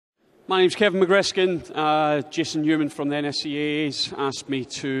My name's Kevin McGreskin. Jason Newman from the NSCAA has asked me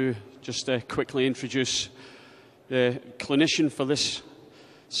to just quickly introduce the clinician for this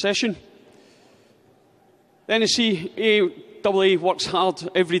session. The NSCAA works hard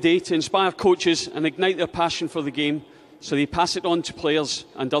every day to inspire coaches and ignite their passion for the game so they pass it on to players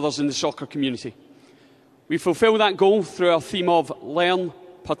and others in the soccer community. We fulfil that goal through our theme of Learn,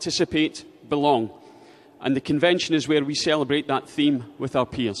 Participate, Belong. And the convention is where we celebrate that theme with our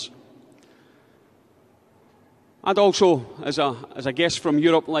peers. I'd also, as a guest from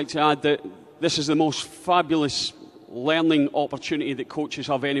Europe, like to add that this is the most fabulous learning opportunity that coaches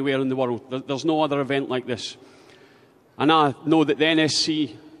have anywhere in the world. There's no other event like this. And I know that the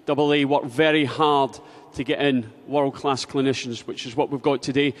NSCAA work very hard to get in world-class clinicians, which is what we've got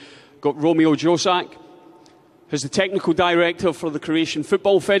today. We've got Romeo Josak, who's the technical director for the Croatian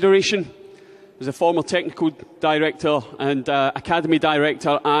Football Federation. He's a former technical director and academy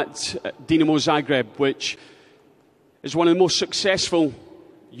director at Dinamo Zagreb, which is one of the most successful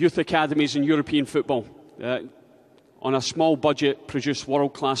youth academies in European football. On a small budget, produce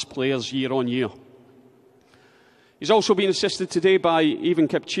world-class players year on year. He's also been assisted today by Ivan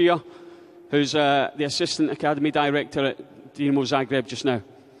Kepchia, who's the assistant academy director at Dinamo Zagreb just now.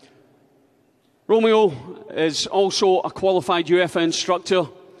 Romeo is also a qualified UEFA instructor.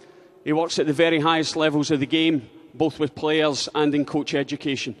 He works at the very highest levels of the game, both with players and in coach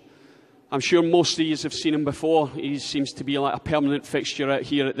education. I'm sure most of you have seen him before. He seems to be like a permanent fixture out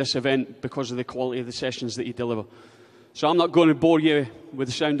here at this event because of the quality of the sessions that he delivers. So I'm not going to bore you with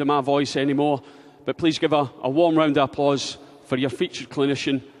the sound of my voice anymore, but please give a warm round of applause for your featured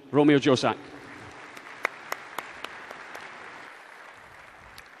clinician, Romeo Josak.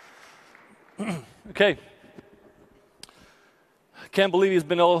 Okay. I can't believe it's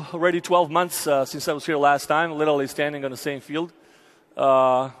been already 12 months since I was here last time, literally standing on the same field.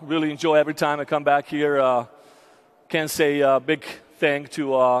 Really enjoy every time I come back here. Can't say a big thank to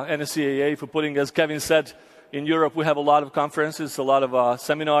NSCAA for putting, as Kevin said, in Europe we have a lot of conferences, a lot of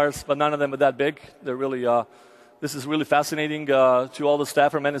seminars, but none of them are that big. They're really, this is really fascinating to all the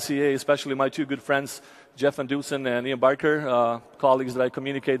staff from NSCAA, especially my two good friends, Jeff Van Dusen and Ian Barker, colleagues that I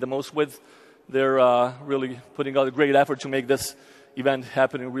communicate the most with. They're really putting out a great effort to make this event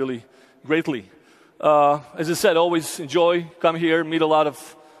happen really greatly. As I said, always enjoy, come here, meet a lot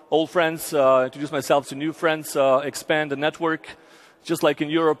of old friends, introduce myself to new friends, expand the network. Just like in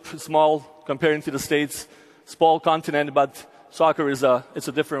Europe, small comparing to the States, small continent, but soccer is it's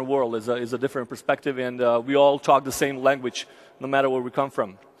a different world, is a different perspective, and we all talk the same language, no matter where we come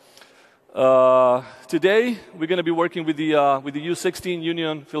from. Today, we're going to be working with the U16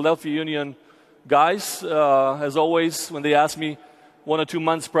 Union, Philadelphia Union guys. As always, when they ask me 1 or 2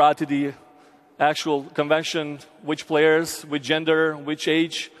 months prior to the actual convention, which players, which gender, which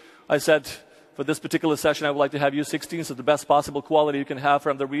age, I said, for this particular session, I would like to have U16, so the best possible quality you can have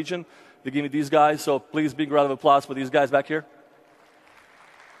from the region. They give me these guys, so please big round of applause for these guys back here.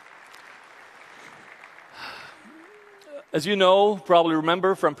 As you know, probably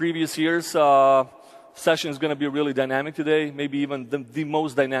remember from previous years, session is going to be really dynamic today, maybe even the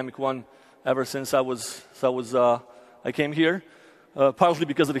most dynamic one ever since I came here. Partly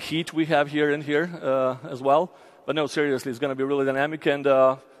because of the heat we have here as well. But no, seriously, it's going to be really dynamic, and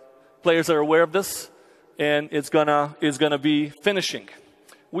players are aware of this, and it's gonna be finishing.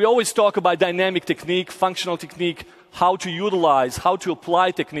 We always talk about dynamic technique, functional technique, how to utilize, how to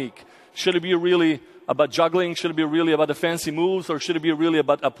apply technique. Should it be really about juggling? Should it be really about the fancy moves? Or should it be really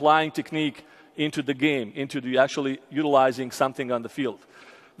about applying technique into the game, into the actually utilizing something on the field?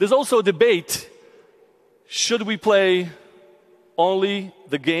 There's also a debate, should we play only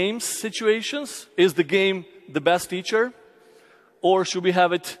the games situations? Is the game the best teacher? Or should we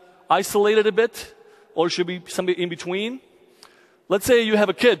have it isolated a bit? Or should be something in between? Let's say you have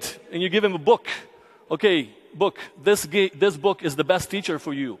a kid and you give him a book. Okay, book, this book is the best teacher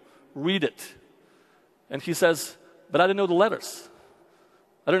for you. Read it. And he says, but I don't know the letters.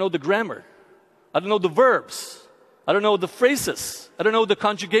 I don't know the grammar. I don't know the verbs. I don't know the phrases. I don't know the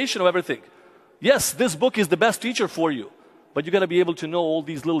conjugation of everything. Yes, this book is the best teacher for you. But you got to be able to know all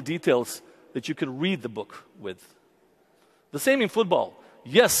these little details that you can read the book with. The same in football.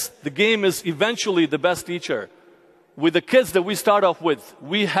 Yes, the game is eventually the best teacher. With the kids that we start off with,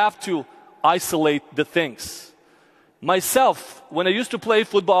 we have to isolate the things. Myself, when I used to play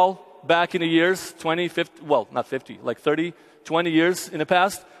football back in the years, 20, 50, well, not 50, like 30, 20 years in the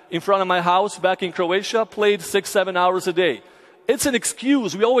past, in front of my house back in Croatia, played 6-7 hours a day. It's an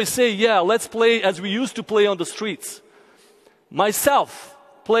excuse. We always say, yeah, let's play as we used to play on the streets. Myself,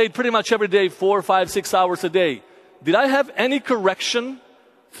 played pretty much every day, 4, 5, 6 hours a day. Did I have any correction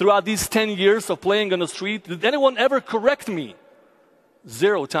throughout these 10 years of playing on the street, did anyone ever correct me?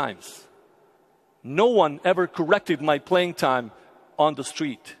 0 times. No one ever corrected my playing time on the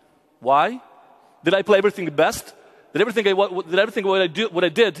street. Why? Did I play everything the best? Did everything what I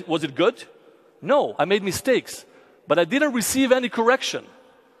did, was it good? No, I made mistakes. But I didn't receive any correction.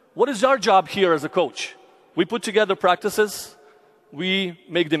 What is our job here as a coach? We put together practices, we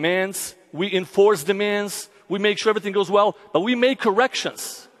make demands, we enforce demands, we make sure everything goes well, but we make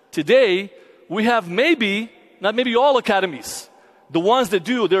corrections. Today, we have not maybe all academies. The ones that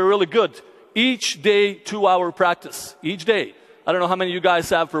do, they're really good. Each day, 2-hour practice. Each day. I don't know how many you guys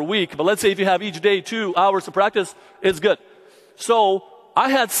have per week, but let's say if you have each day 2 hours of practice, it's good. So, I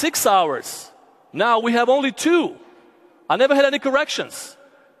had 6 hours. Now we have only 2. I never had any corrections.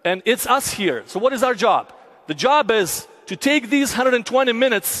 And it's us here. So what is our job? The job is to take these 120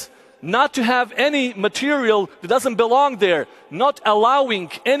 minutes, not to have any material that doesn't belong there, not allowing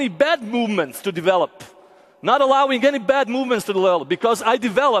any bad movements to develop. Not allowing any bad movements to develop. Because I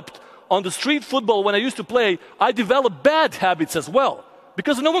developed, on the street football when I used to play, I developed bad habits as well.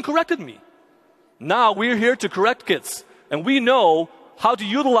 Because no one corrected me. Now we're here to correct kids. And we know how to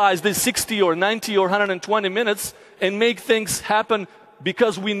utilize these 60 or 90 or 120 minutes and make things happen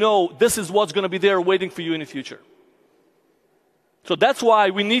because we know this is what's going to be there waiting for you in the future. So that's why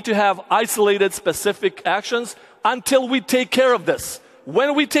we need to have isolated, specific actions until we take care of this.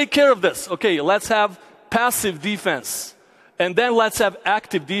 When we take care of this, okay, let's have passive defense. And then let's have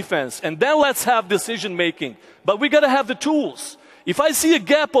active defense. And then let's have decision making. But we got to have the tools. If I see a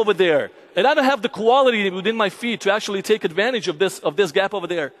gap over there, and I don't have the quality within my feet to actually take advantage of this gap over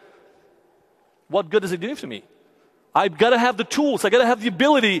there, what good is it doing for me? I've got to have the tools. I've got to have the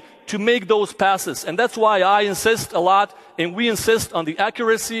ability to make those passes. And that's why I insist a lot, and we insist on the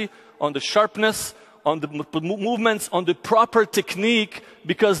accuracy, on the sharpness, on the movements, on the proper technique,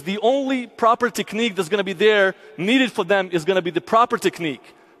 because the only proper technique that's going to be there, needed for them, is going to be the proper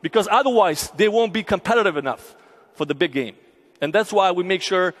technique. Because otherwise, they won't be competitive enough for the big game. And that's why we make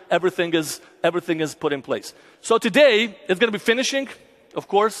sure everything is put in place. So today, it's going to be finishing, of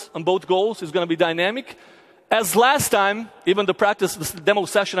course, on both goals. It's going to be dynamic. As last time, even the practice, the demo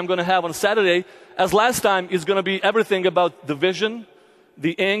session I'm going to have on Saturday, as last time is going to be everything about the vision,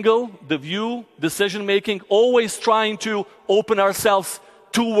 the angle, the view, decision making, always trying to open ourselves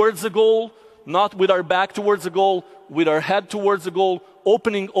towards the goal, not with our back towards the goal, with our head towards the goal,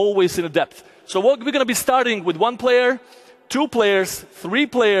 opening always in a depth. So we're going to be starting with 1 player, 2 players, 3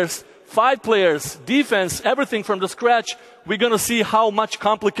 players, 5 players, defense, everything from the scratch. We're going to see how much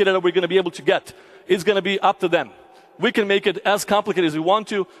complicated we're going to be able to get. It's going to be up to them. We can make it as complicated as we want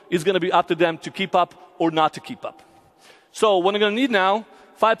to. It's going to be up to them to keep up or not to keep up. So what I'm going to need now,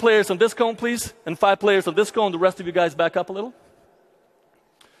 5 players on this cone, please, and 5 players on this cone. The rest of you guys back up a little.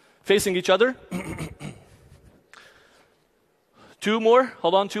 Facing each other. 2 more.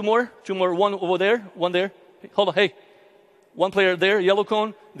 Hold on, 2 more. 2 more. 1 over there. 1 there. Hold on. Hey. 1 player there, yellow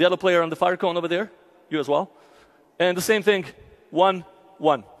cone. The other player on the fire cone over there. You as well. And the same thing. 1,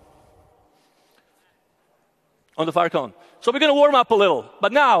 1. On the fire cone. So we're going to warm up a little.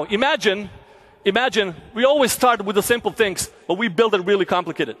 But now, imagine, we always start with the simple things, but we build it really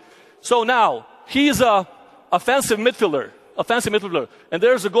complicated. So now, he's a offensive midfielder, and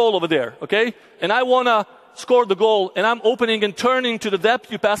there's a goal over there, okay? And I want to score the goal, and I'm opening and turning to the depth.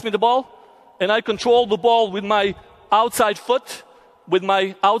 You pass me the ball, and I control the ball with my outside foot, with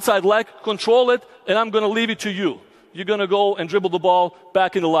my outside leg, control it, and I'm going to leave it to you. You're going to go and dribble the ball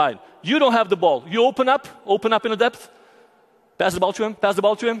back in the line. You don't have the ball. You open up in the depth. Pass the ball to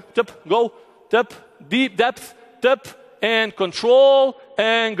him, tip, go, tip, deep depth, tip, and control,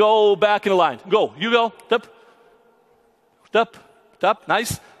 and go back in the line. Go, you go, tip,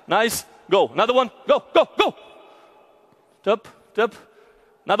 nice, go. Another one, go, tip,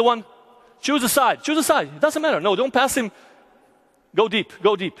 another one. Choose a side, it doesn't matter. No, don't pass him. Go deep,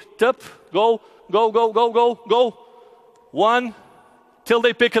 tip, go. 1, till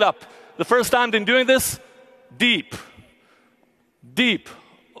they pick it up. The first time they're doing this, deep.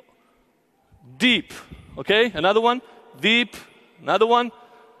 Okay, another one, deep, another one,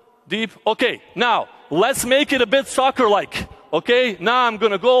 deep. Okay, now, let's make it a bit soccer-like. Okay, now I'm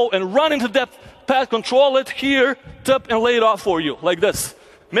going to go and run into depth, pass, control it here, tip, and lay it off for you, like this.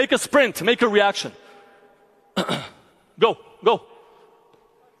 Make a sprint, make a reaction. Go.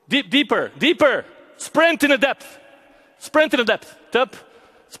 Deeper. Sprint in the depth. Tip,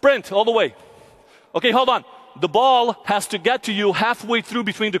 sprint all the way. Okay, hold on. The ball has to get to you halfway through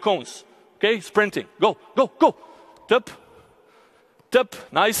between the cones. Okay, sprinting. Go. Tip,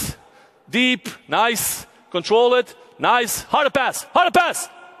 nice. Deep, nice. Control it, nice. Harder pass.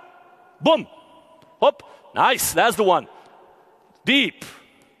 Boom. Hop. Nice. That's the one. Deep.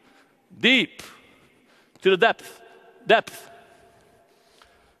 Deep. To the depth. Depth.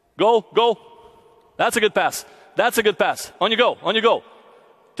 Go, go. That's a good pass. That's a good pass. On you go, on you go.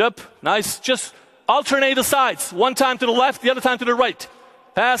 Tip. Nice. Just alternate the sides. One time to the left, the other time to the right.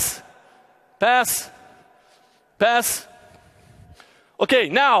 Pass. Pass. Pass. Okay,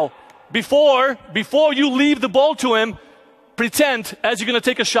 now, before you leave the ball to him, pretend as you're going to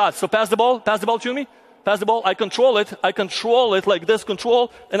take a shot. So pass the ball to me. Pass the ball. I control it like this,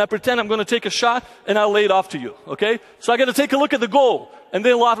 control, and I pretend I'm going to take a shot, and I'll lay it off to you, okay? So I got to take a look at the goal, and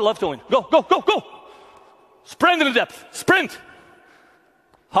then left to him. Go, go, go, go. Sprint in the depth. Sprint.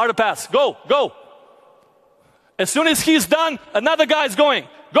 Harder pass. Go, go. As soon as he's done, another guy's going.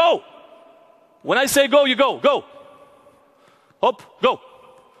 Go. When I say go, you go. Go. Hop, go.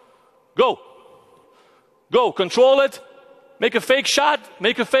 Go. Go. Control it. Make a fake shot.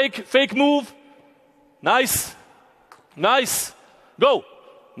 Make a fake move. Nice. Nice. Go.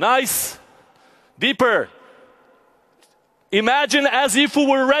 Nice. Deeper. Imagine as if we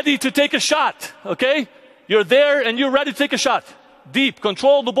were ready to take a shot, okay? You're there and you're ready to take a shot. Deep.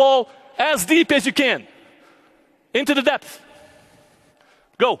 Control the ball as deep as you can. Into the depth.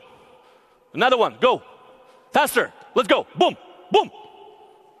 Go. Another one. Go. Faster. Let's go. Boom. Boom.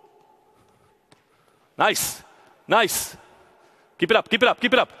 Nice. Nice. Keep it up. Keep it up.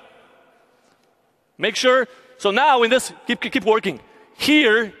 Keep it up. Make sure. So now in this, keep working.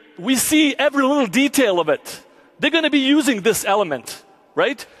 Here, we see every little detail of it. They're going to be using this element,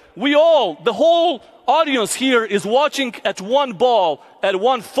 right? The whole audience here is watching at one ball, at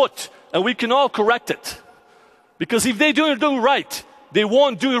 1 foot, and we can all correct it. Because if they don't do it right, they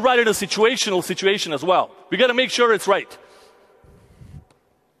won't do it right in a situational situation as well. We got to make sure it's right.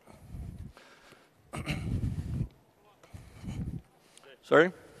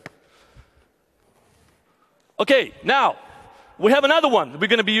 Sorry? Okay, now, we have another one we're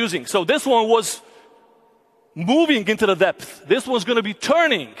going to be using. So this one was moving into the depth. This one's going to be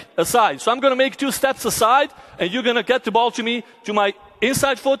turning aside. So I'm going to make 2 steps aside, and you're going to get the ball to me, to my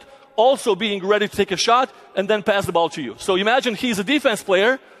inside foot, also being ready to take a shot, and then pass the ball to you. So imagine he's a defense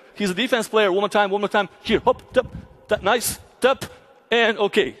player. He's a defense player. One more time. Here, hop, tap, tap, nice, tap, and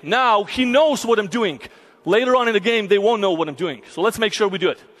okay. Now he knows what I'm doing. Later on in the game, they won't know what I'm doing. So let's make sure we do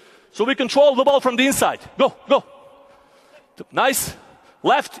it. So we control the ball from the inside. Go, go. Nice.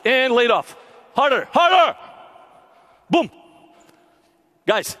 Left and laid off. Harder, harder. Boom.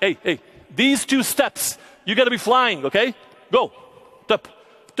 Guys, hey. These 2 steps, you got to be flying, okay? Go. Tap,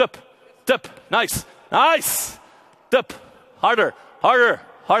 tap, tap. Nice, nice. Tap. Harder, harder.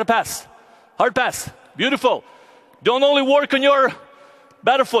 Hard pass. Hard pass. Beautiful. Don't only work on your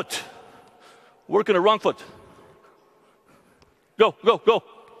better foot. Work on the wrong foot. Go, go, go.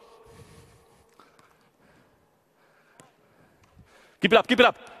 Keep it up, keep it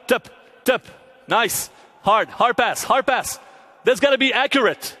up. Tap, tap. Nice. Hard pass, hard pass. That's got to be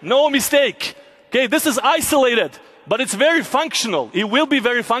accurate. No mistake. Okay, this is isolated, but it's very functional. It will be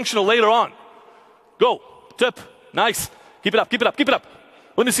very functional later on. Go. Tap. Nice. Keep it up, keep it up, keep it up.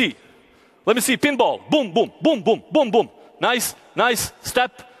 Let me see. Let me see. Pinball. Boom, boom, boom, boom, boom, boom. Nice, nice.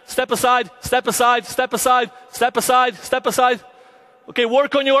 Step aside, step aside, step aside, step aside, step aside. Okay,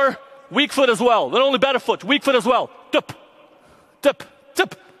 work on your weak foot as well. Not only better foot, weak foot as well. Tip, tip,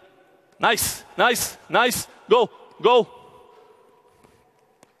 tip. Nice, nice, nice. Go, go.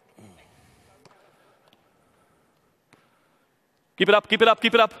 Keep it up, keep it up,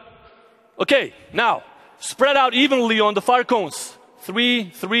 keep it up. Okay, now, spread out evenly on the far cones. 3,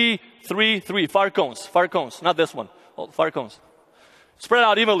 3, 3, 3. Far cones, not this one. Oh, far cones. Spread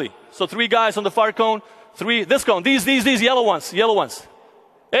out evenly. So 3 guys on the far cone, 3, this cone, these yellow ones.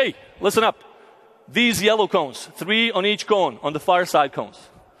 Hey, listen up. These yellow cones, 3 on each cone, on the far side cones.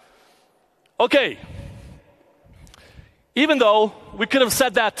 Okay. Even though we could have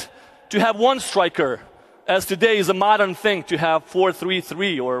said that to have 1 striker, as today is a modern thing to have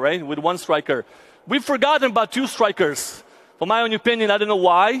 4-3-3, or right, with 1 striker. We've forgotten about 2 strikers. For my own opinion, I don't know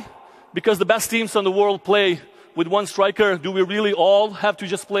why. Because the best teams in the world play with 1 striker. Do we really all have to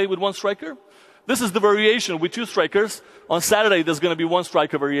just play with 1 striker? This is the variation with 2 strikers. On Saturday, there's going to be 1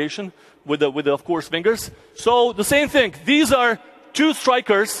 striker variation with the of course, fingers. So the same thing. These are 2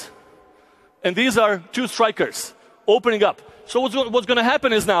 strikers, and these are 2 strikers opening up. So what's going to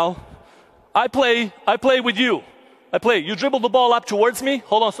happen is now, I play with you. You dribble the ball up towards me.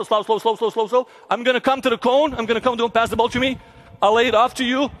 Hold on, slow. I'm going to come to the cone. I'm going to come to pass the ball to me. I'll lay it off to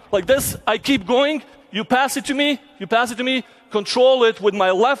you like this. I keep going. You pass it to me. Control it with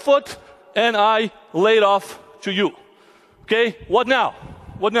my left foot, and I lay it off to you. Okay, what now?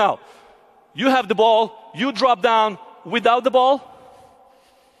 You have the ball. You drop down without the ball.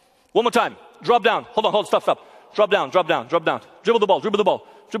 One more time. Drop down. Hold on, stop. Drop down. Dribble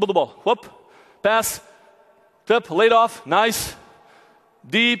the ball. Whoop. Pass. Tip. Laid off. Nice.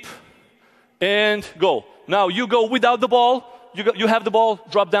 Deep. And go. Now you go without the ball. You have the ball.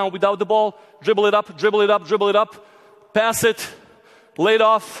 Drop down without the ball. Dribble it up. Pass it. Laid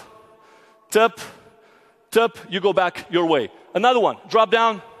off. Tip. You go back your way. Another one. Drop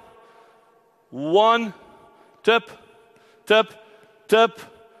down. One. Tip.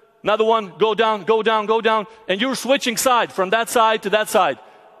 Another one. Go down. And you're switching side from that side to that side.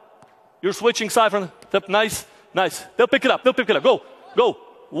 You're switching side from tip. Nice. They'll pick it up. Go.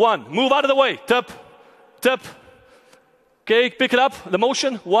 One. Move out of the way. Tip. Okay, pick it up. The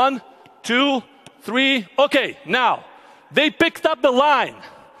motion. 1, 2, 3. Okay, now they picked up the line.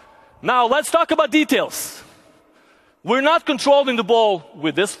 Now let's talk about details. We're not controlling the ball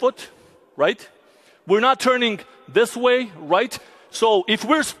with this foot, right? We're not turning this way, right? So if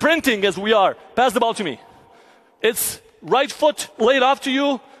we're sprinting as we are, pass the ball to me. It's right foot laid off to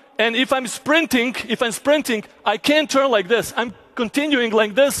you. And if I'm sprinting, I can't turn like this. I'm continuing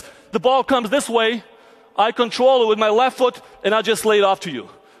like this. The ball comes this way. I control it with my left foot, and I just lay it off to you.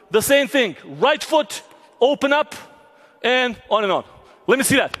 The same thing. Right foot, open up, and on and on. Let me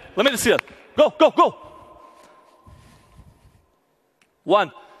see that. Go.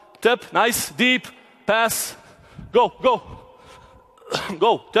 One. Tip. Nice. Deep. Pass. Go.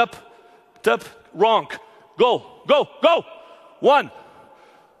 Go. Tip. Wrong. Go. One.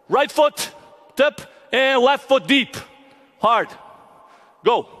 Right foot. Tip. And left foot deep. Hard.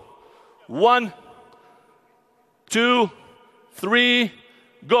 Go. 1, 2, 3,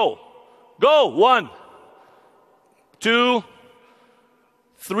 go. 1, 2,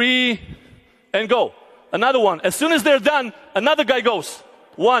 3, and go. Another one. As soon as they're done, another guy goes.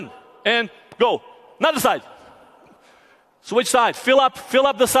 1, and go. Another side. Switch side. Fill up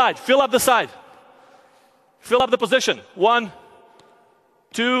the side. Fill up the position. 1,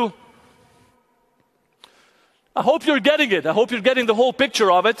 2. I hope you're getting it. I hope you're getting the whole picture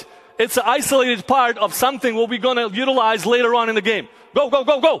of it. It's an isolated part of something what we're going to utilize later on in the game.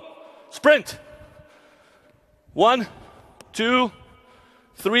 Go. Sprint. 1, 2,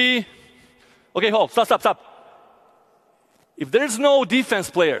 3. Okay, hold. Stop. If there's no defense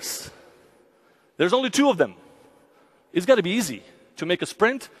players, there's only 2 of them. It's got to be easy to make a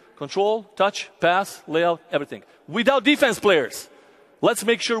sprint, control, touch, pass, layout, everything. Without defense players, let's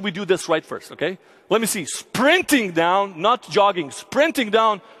make sure we do this right first, okay? Let me see. Sprinting down, not jogging. Sprinting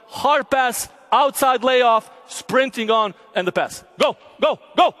down, hard pass, outside layoff, sprinting on, and the pass. Go.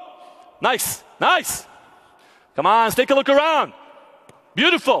 Nice. Come on, take a look around.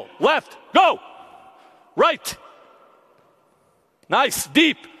 Beautiful. Left. Go. Right. Nice.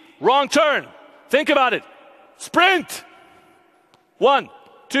 Deep. Wrong turn. Think about it. Sprint. 1,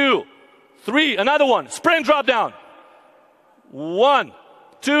 2, 3. Another one. Sprint drop down. 1,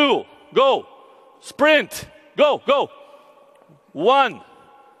 2, go. Sprint. Go. 1,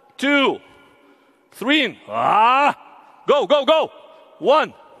 2, 3. Go.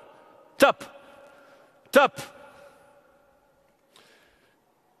 1. Tap.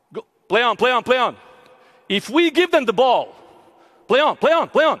 Go. Play on. If we give them the ball, play on.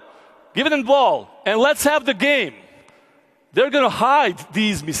 Give them the ball, and let's have the game. They're going to hide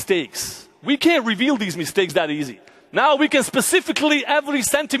these mistakes. We can't reveal these mistakes that easy. Now we can specifically every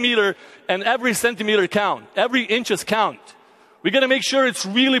centimeter count. Every inches count. We got to make sure it's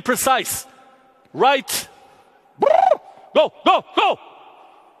really precise. Right. Go.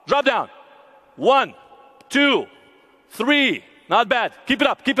 Drop down. 1, 2, 3. Not bad. Keep it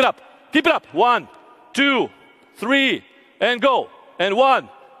up. 1, 2, 3, and go. And 1,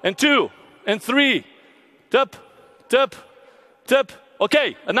 and 2, and 3. Tip.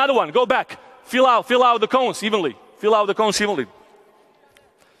 Okay, another one. Go back. Fill out the cones evenly.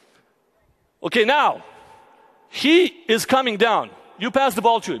 Okay, now, he is coming down. You pass the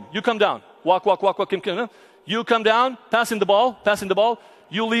ball to him. You come down. Walk. You come down, passing the ball.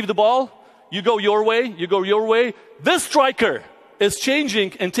 You leave the ball. You go your way. This striker is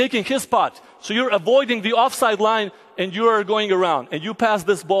changing and taking his spot. So you're avoiding the offside line, and you are going around. And you pass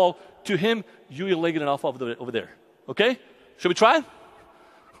this ball to him. You're legging it off over there. Okay? Should we try?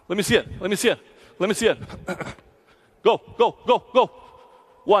 Let me see it. Go.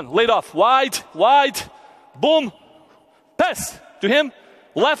 1, laid off. Wide. Boom. Pass to him.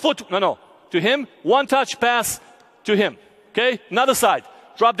 Left foot. No. To him. 1 touch pass to him. Okay? Another side.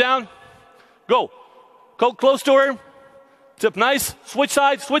 Drop down. Go. Go close to her. Tip nice. Switch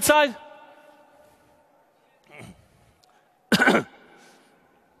side.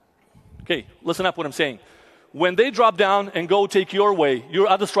 Okay, listen up what I'm saying. When they drop down and go take your way, your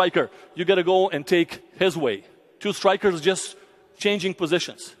other striker, you got to go and take his way. Two strikers just changing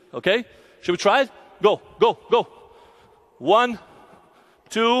positions. Okay? Should we try it? Go, go, go. 1,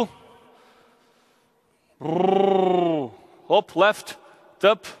 2. Up, left,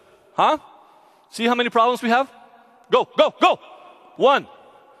 up. Huh? See how many problems we have? Go, go, go. 1,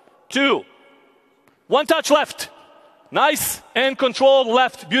 2. One touch left. Nice and controlled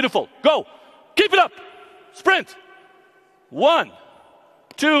left. Beautiful. Go. Keep it up. Sprint. 1,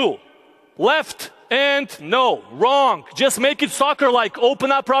 2. Left and no. Wrong. Just make it soccer-like.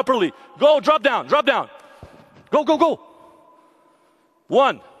 Open up properly. Go. Drop down. Drop down. Go, go, go.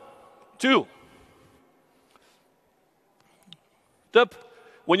 1, 2. Tip.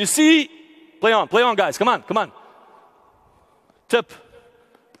 When you see, play on, guys. Come on, come on. Tip.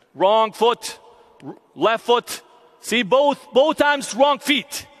 Wrong foot. Left foot. See, both times wrong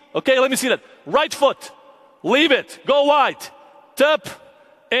feet. Okay, let me see that. Right foot. Leave it. Go wide. Tip.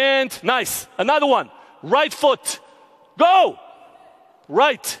 And nice. Another one. Right foot. Go.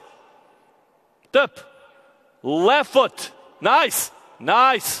 Right. Tip. Left foot. Nice.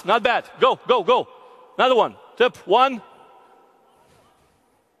 Nice. Not bad. Go, go, go. Another one. Tip. 1.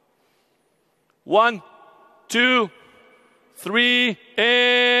 1, 2, 3,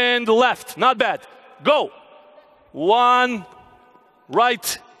 and left. Not bad. Go. 1,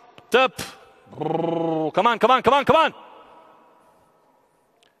 right, tip. Come on, come on, come on, come on.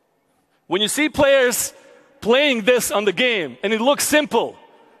 When you see players playing this on the game and it looks simple,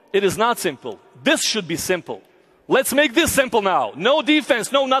 it is not simple. This should be simple. Let's make this simple now. No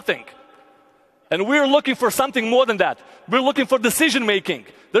defense, no nothing. And we're looking for something more than that. We're looking for decision making.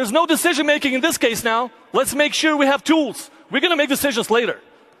 There's no decision making in this case now. Let's make sure we have tools. We're going to make decisions later.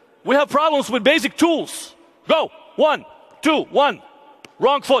 We have problems with basic tools. Go. 1, 2, 1.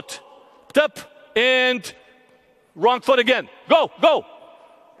 Wrong foot. Tip and wrong foot again. Go, go.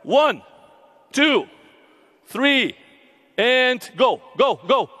 1, 2, 3, and go, go,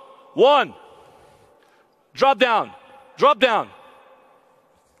 go. 1. Drop down. Drop down.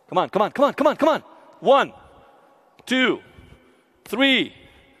 Come on, come on, come on, come on, come on. 1, 2, 3,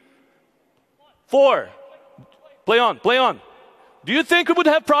 4. Play on, play on. Do you think we would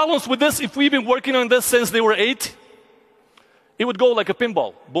have problems with this if we've been working on this since they were 8? It would go like a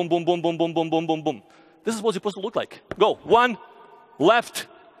pinball. Boom, boom, boom, boom, boom, boom, boom, boom, boom. This is what it's supposed to look like. Go. 1, left,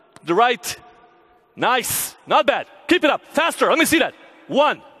 the right. Nice. Not bad. Keep it up. Faster. Let me see that.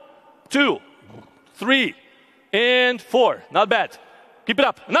 1, 2, 3, and 4. Not bad. Keep it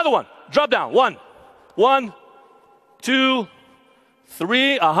up. Another one. Drop down. 1, 1, 2,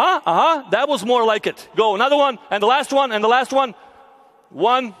 3. That was more like it. Go. Another one. And the last one. And the last one.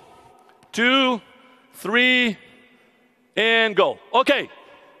 1, 2, 3, and go. Okay.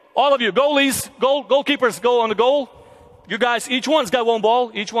 All of you, goalies, goalkeepers, go on the goal. You guys, each one's got one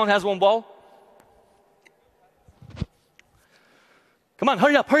ball. Each one has one ball. Come on,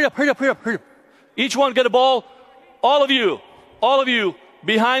 hurry up, hurry up, hurry up, hurry up, hurry up. Each one get a ball. All of you,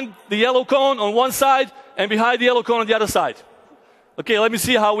 behind the yellow cone on one side and behind the yellow cone on the other side. Okay, let me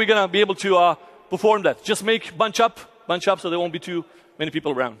see how we're going to be able to perform that. Just make bunch up so there won't be too many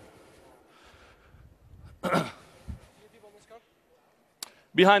people around.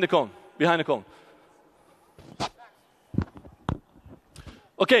 Behind the cone, behind the cone.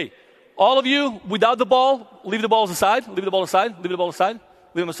 Okay, all of you without the ball, leave the balls aside, leave the ball aside, leave the ball aside,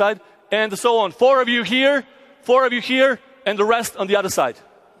 leave them aside, and so on. 4 of you here, and the rest on the other side.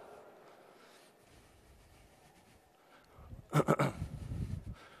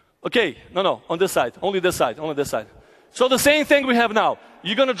 Okay, no, on this side, only this side, only this side. So the same thing we have now.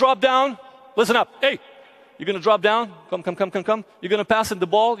 You're going to drop down, listen up, hey. You're going to drop down, come. You're going to pass him the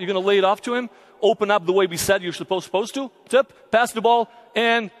ball, you're going to lay it off to him, open up the way we said you're supposed to, tip, pass the ball,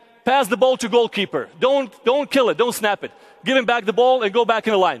 and pass the ball to goalkeeper. Don't kill it, don't snap it. Give him back the ball and go back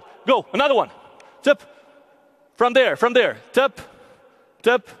in the line. Go, another one. Tip, from there, tip.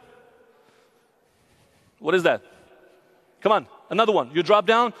 What is that? Come on, another one. You drop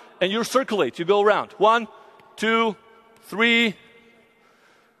down and you circulate, you go around. 1, 2, 3,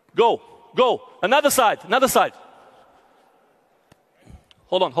 go. Another side.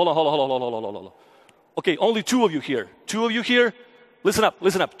 Hold on. Okay, only 2 of you here. 2 of you here. Listen up.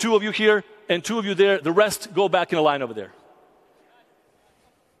 2 of you here and 2 of you there. The rest go back in the line over there.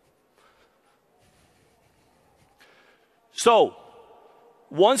 So,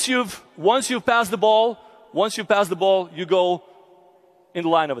 once you've passed the ball, you go in the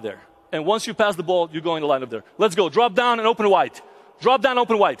line over there. And once you pass the ball, you go in the line over there. Let's go. Drop down and open wide.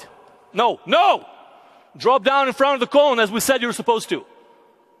 No. Drop down in front of the cone as we said you were supposed to.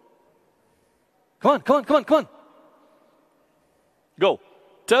 Come on, come on, come on, come on. Go.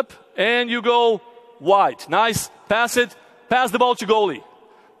 Tip, and you go wide. Nice. Pass it. Pass the ball to goalie.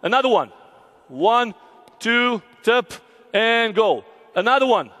 Another one. 1, 2, tip, and go. Another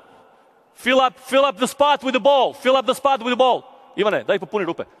one. Fill up the spot with the ball. Fill up the spot with the ball. Ivane, daj popuni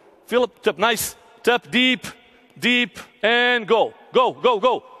rupe. Fill up, tip, nice. Tip, deep, deep, and go. Go, go,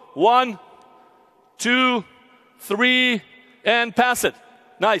 go. 1, 2, 3, and pass it.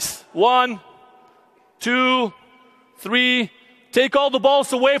 Nice. 1, 2, 3. Take all the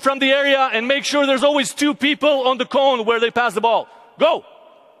balls away from the area and make sure there's always 2 people on the cone where they pass the ball. Go.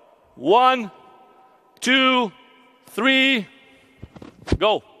 1, 2, 3.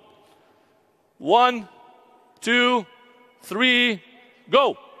 Go. 1, 2, 3.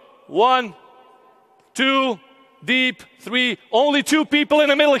 Go. 1, 2, deep, 3. Only 2 people in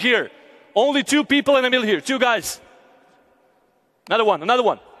the middle here. Only 2 people in the middle here. 2 guys. Another one, another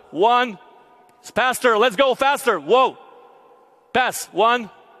one. 1. It's faster. Let's go faster. Whoa. Pass. 1,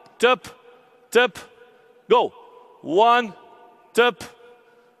 tip, tip, go. 1, tip,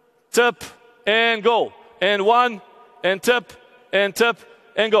 tip, and go. And 1, and tip, and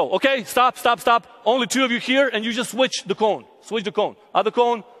go. Okay, stop, stop, stop. Only 2 of you here, and you just switch the cone. Switch the cone. Other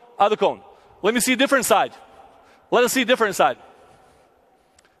cone, other cone. Let me see different side. Let us see different side.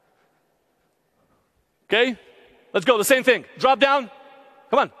 Okay, let's go. The same thing. Drop down.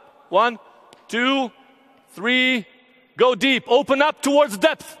 Come on. 1, 2, 3. Go deep. Open up towards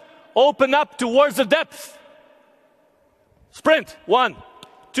depth. Open up towards the depth. Sprint. 1,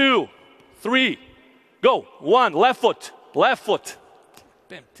 2, 3. Go. 1. Left foot. Left foot.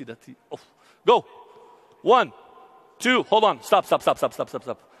 Bam. Oh. Go. 1, 2. Hold on. Stop, stop, stop, stop, stop, stop,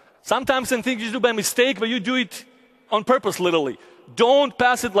 stop. Sometimes some things you do by mistake, but you do it on purpose, literally. Don't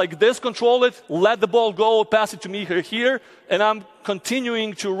pass it like this. Control it. Let the ball go. Pass it to me here, and I'm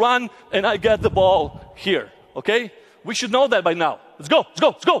continuing to run, and I get the ball here. Okay? We should know that by now. Let's go. Let's go.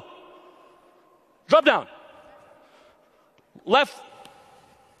 Let's go. Drop down. Left.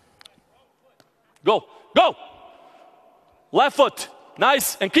 Go. Go. Left foot.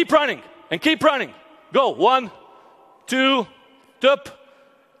 Nice. And keep running. And keep running. Go. 1, 2, tip,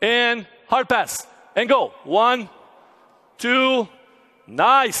 and hard pass. And go. 1, 2.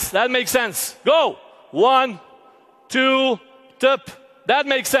 Nice. That makes sense. Go. 1, 2, tip. That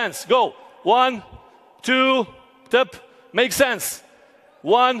makes sense. Go. 1, 2, tip. Makes sense.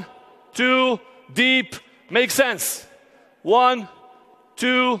 1, 2, deep. Makes sense. 1,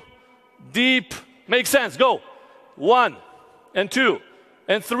 2, deep. Makes sense. Go. 1, and 2,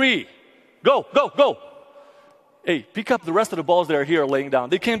 and 3. Go, go, go. Hey, pick up the rest of the balls that are here laying down.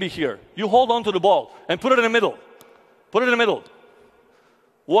 They can't be here. You hold on to the ball and put it in the middle. Put it in the middle.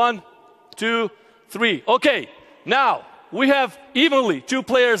 1, 2, 3. Okay, now we have evenly 2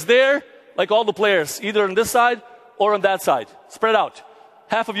 players there, like all the players, either on this side or on that side. Spread out.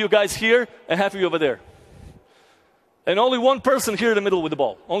 Half of you guys here and half of you over there. And only 1 person here in the middle with the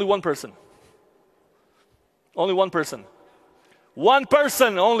ball. Only 1 person. Only 1 person. 1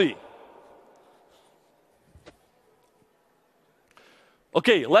 person only.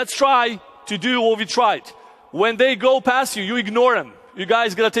 Okay, let's try to do what we tried. When they go past you, you ignore them. You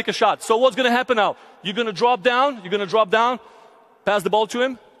guys gotta take a shot. So what's gonna happen now? You're gonna drop down. You're gonna drop down. Pass the ball to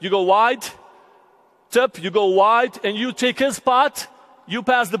him. You go wide. Tip. You go wide, and you take his spot. You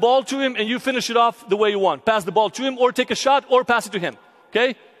pass the ball to him, and you finish it off the way you want. Pass the ball to him, or take a shot, or pass it to him.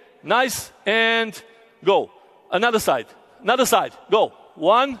 Okay? Nice, and go. Another side. Another side. Go.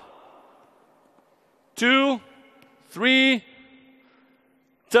 1, 2, 3.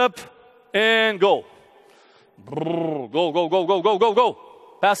 Tip, and go. Go, go, go, go, go, go, go.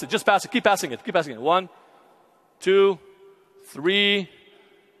 Pass it. Just pass it. Keep passing it. Keep passing it. 1, 2, 3,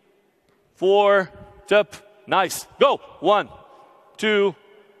 4. Tip. Nice. Go. 1, 2,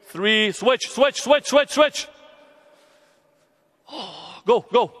 3. Switch, switch, switch, switch, switch. Go,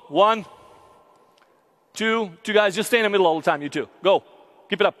 go. 1, 2. 2 guys, just stay in the middle all the time, you 2. Go.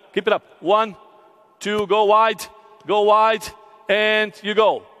 Keep it up. Keep it up. 1, 2. Go wide. Go wide. And you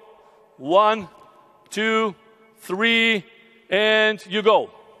go. 1, 2, 3. And you go.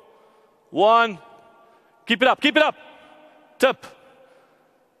 1. Keep it up. Keep it up. Tip.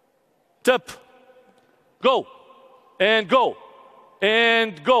 Tip. Go. And go.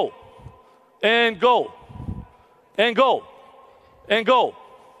 And go. And go. And go. And go.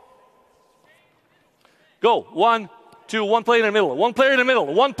 Go. 1, 2. 1 player in the middle. 1 player in the middle.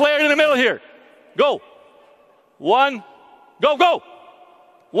 1 player in the middle here. Go. 1. Go, go.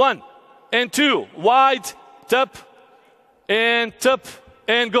 1 and 2. Wide. Tip. And tip.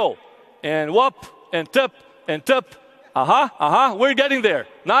 And go. And whoop. And tip. And tip. We're getting there.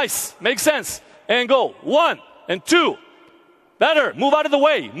 Nice. Makes sense. and go. 1 and 2. Better. Move out of the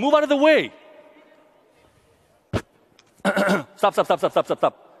way. Move out of the way.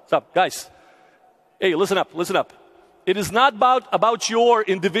 Stop. Guys. Hey, listen up. It is not about your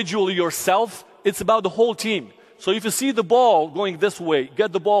individual yourself. It's about the whole team. So if you see the ball going this way,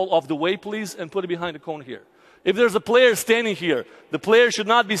 get the ball off the way, please, and put it behind the cone here. If there's a player standing here, the player should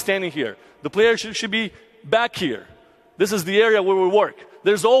not be standing here. The player should be back here. This is the area where we work.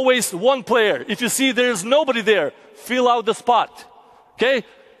 There's always one player. If you see there's nobody there, fill out the spot. Okay?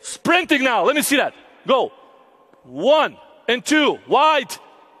 Sprinting now. Let me see that. Go. 1 and 2. Wide.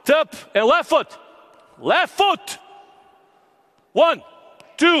 Tip and left foot. Left foot. 1,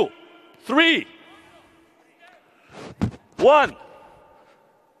 2, 3. 1.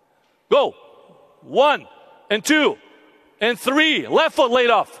 Go. 1 and 2 and 3. Left foot laid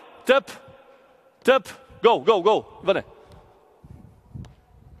off. Tip. Go. Ivane.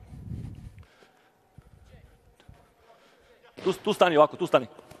 Tu stani ovako, tu stani.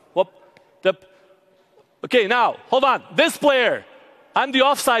 Hop. Tip. Okay, now, hold on. This player, I'm the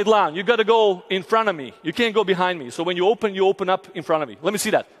offside line. You got to go in front of me. You can't go behind me. So when you open up in front of me. Let me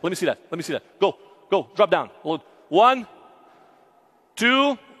see that. Go. Drop down. 1,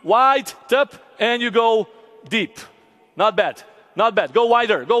 2, wide, tip, and you go deep. Not bad. Go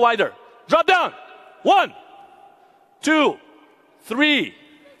wider. Drop down. 1, 2, 3.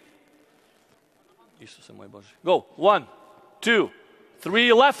 Go. 1, 2,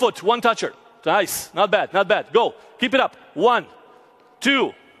 3. Left foot. 1 toucher. Nice. Not bad. Go. Keep it up. 1,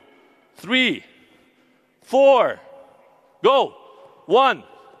 2, 3, 4. Go. 1,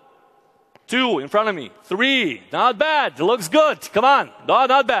 2 in front of me. 3. Not bad. It looks good. Come on. No,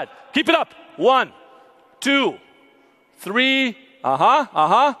 not bad. Keep it up. 1, 2, 3.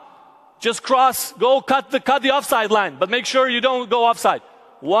 Just cross. Go cut the offside line, but make sure you don't go offside.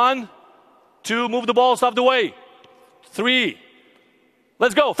 1, 2. Move the balls off the way. 3.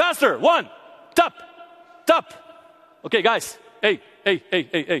 Let's go. Faster. 1. Top. Okay, guys. Hey.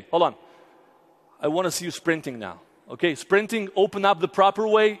 Hold on. I want to see you sprinting now. Okay, sprinting, open up the proper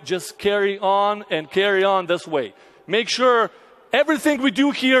way. Just carry on this way. Make sure everything we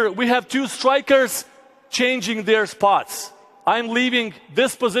do here, we have 2 strikers changing their spots. I'm leaving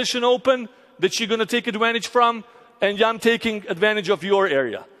this position open that you're going to take advantage from, and I'm taking advantage of your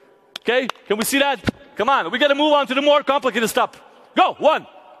area. Okay, can we see that? Come on, we got to move on to the more complicated stuff. Go, 1,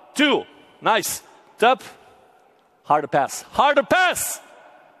 2, nice. Tap, harder pass.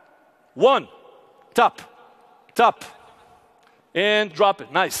 1, tap, and drop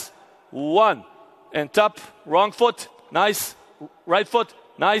it, nice. 1, and tap, wrong foot, nice. Right foot,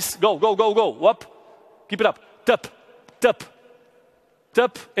 nice. Go. Whoop, keep it up.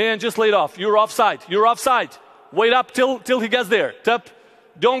 Tap, and just lay it off. You're offside. Wait up till he gets there. Tap,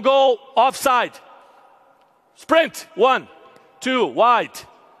 don't go offside. Sprint, 1, 2, wide.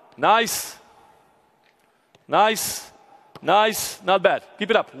 Nice. Not bad. Keep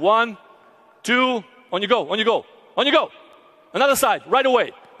it up. 1, 2, on you go. Another side, right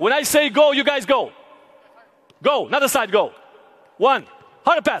away. When I say go, you guys go. Go, another side, go. 1,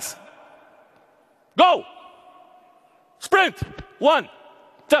 harder pass. Go. Sprint. 1,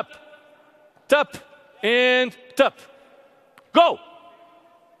 tap, and tap. Go.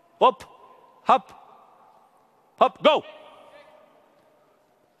 Up, hop, go.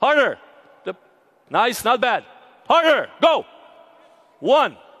 Harder. Tap. Nice, not bad. Harder, go.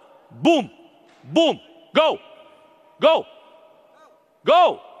 1, boom, go.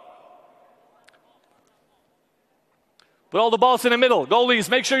 Put all the balls in the middle. Goalies,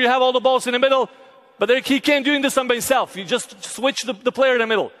 make sure you have all the balls in the middle. But he can't do this by himself. You just switch the player in the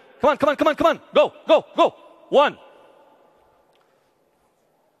middle. Come on. Go. 1.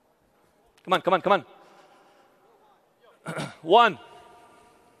 Come on. 1,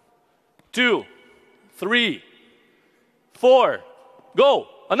 2, 3, 4. Go.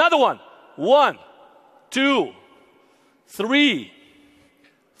 Another one. 1, 2, 3,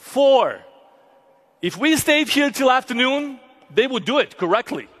 4. If we stayed here till afternoon, they would do it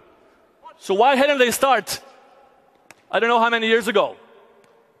correctly. So why hadn't they start, I don't know how many years ago?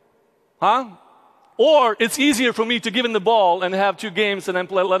 Huh? Or it's easier for me to give him the ball and have 2 games and then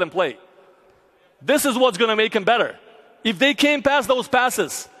let him play. This is what's going to make him better. If they can't pass those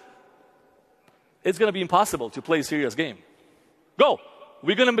passes, it's going to be impossible to play a serious game. Go.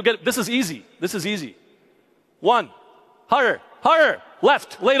 We're going to get, this is easy. 1. Harder.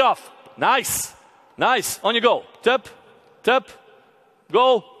 Left. Laid off. Nice. On you go. Tap.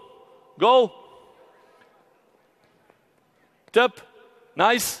 Go. Tap.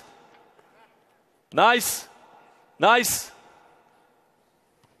 Nice.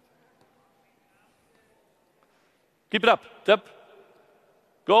 Keep it up. Tap.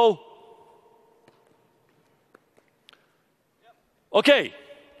 Go. Okay.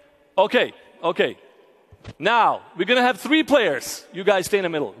 Okay. Okay. Now, we're going to have 3 players. You guys stay in the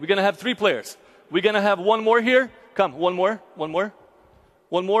middle. We're going to have 3 players. We're going to have one more here. Come, one more, one more.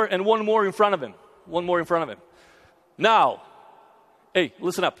 One more, and one more in front of him. One more in front of him. Now, hey,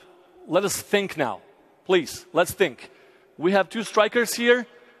 listen up. Let us think now. Please, let's think. We have 2 strikers here,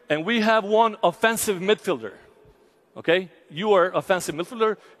 and we have 1 offensive midfielder. Okay? You are offensive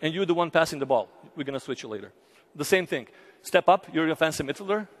midfielder, and you're the one passing the ball. We're going to switch you later. The same thing. Step up. You're the offensive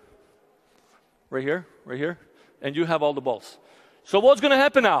midfielder. Right here, and you have all the balls. So what's going to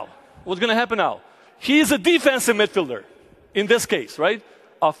happen now? What's going to happen now? He's a defensive midfielder in this case, right?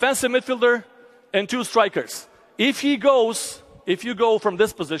 Offensive midfielder and 2 strikers. If you go from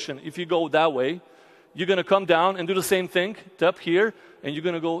this position, if you go that way, you're going to come down and do the same thing, up here, and you're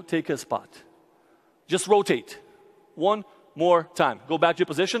going to go take a spot. Just rotate. One more time. Go back to your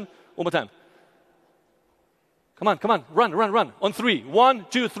position. One more time. Come on, come on. Run, run, run. On 3. 1,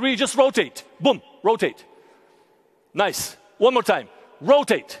 2, 3. Just rotate. Boom. Rotate. Nice. One more time.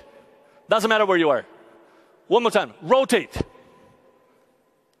 Rotate. Doesn't matter where you are. One more time. Rotate.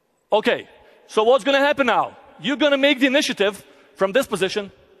 Okay. So what's going to happen now? You're going to make the initiative from this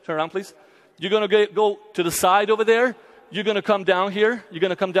position. Turn around, please. You're going to go to the side over there. You're going to come down here. You're going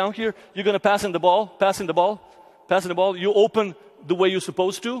to come down here. You're going to pass in the ball. Passing the ball. Passing the ball. You open the way you're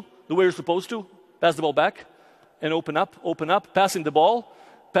supposed to. The way you're supposed to. Pass the ball back. And open up, passing the ball.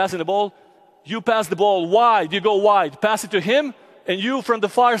 You pass the ball wide, you go wide, pass it to him, and you from the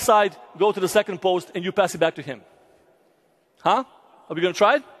far side go to the second post and you pass it back to him. Huh? Are we going to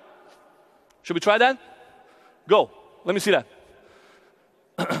try it? Should we try that? Go. Let me see that.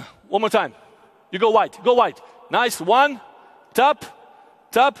 One more time. You go wide. Nice. 1, tap,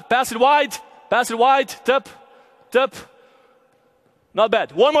 pass it wide, tap. Not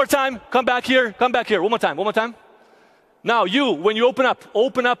bad. One more time. Come back here. One more time. Now when you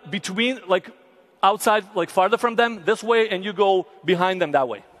open up between, like outside, like farther from them, this way, and you go behind them that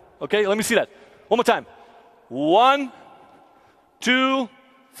way. Okay, let me see that. One more time. 1, 2,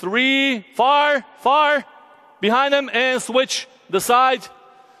 3, far, behind them, and switch the side.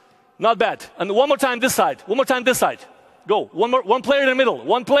 Not bad. And one more time this side. Go. One player in the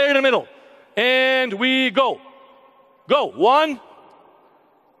middle. And we go. Go. 1.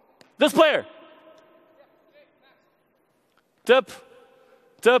 This player. Tip.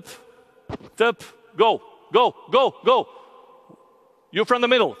 Go. You're from the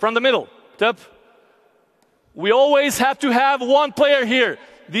middle. Tip. We always have to have 1 player here.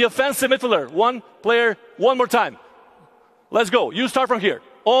 The offensive midfielder. 1 player. One more time. Let's go. You start from here.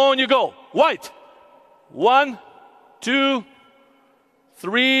 On you go. White. 1, 2,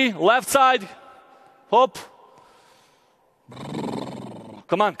 3. Left side. Hop.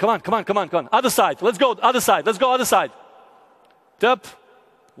 Come on. Other side. Let's go other side. Tap.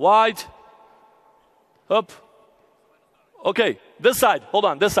 Wide. Up. Okay. This side. Hold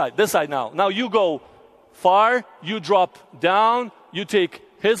on. This side now. Now you go far. You drop down. You take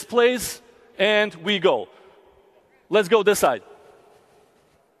his place. And we go. Let's go this side.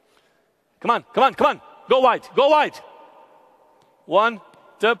 Come on. Go wide. 1.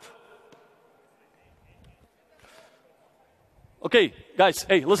 Tap. Okay, guys,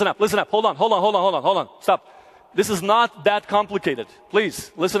 hey, listen up. Hold on. Stop. This is not that complicated.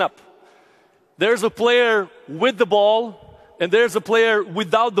 Please, listen up. There's a player with the ball, and there's a player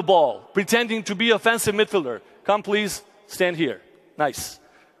without the ball, pretending to be offensive midfielder. Come, please, stand here. Nice.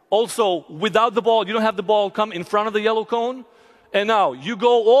 Also, without the ball, you don't have the ball, come in front of the yellow cone. And now, you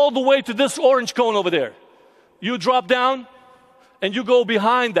go all the way to this orange cone over there. You drop down, and you go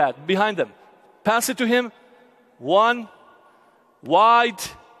behind them. Pass it to him. 1. Wide,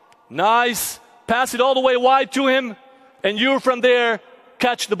 nice, pass it all the way wide to him, and you from there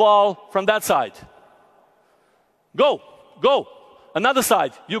catch the ball from that side. Go, another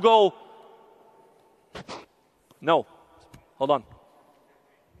side, you go, no, hold on,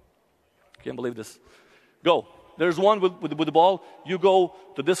 can't believe this, go, there's one with the ball, you go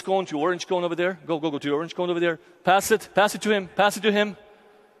to this cone, to orange cone over there, go to your orange cone over there, pass it to him,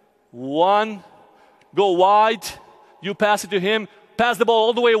 1, go wide, you pass it to him, pass the ball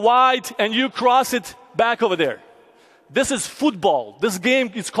all the way wide, and you cross it back over there. This is football. This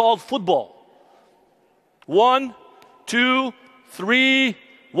game is called football. 1, 2, 3,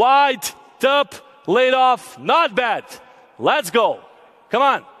 wide, up, laid off. Not bad. Let's go. Come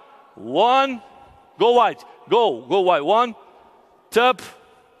on. 1, go wide. Go wide. 1, tap,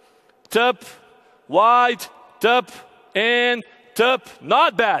 wide, and tap.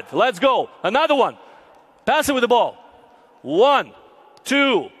 Not bad. Let's go. Another one. Pass it with the ball. 1,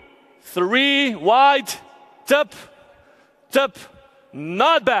 2, 3, wide, tip, tip,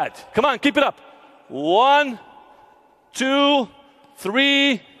 not bad. Come on, keep it up. 1, 2,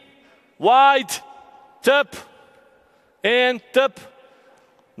 3, wide, tip, and tip,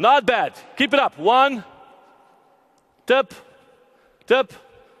 not bad. Keep it up. 1, tip, tip.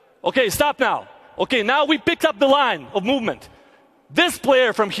 Okay, stop now. Okay, now we picked up the line of movement. This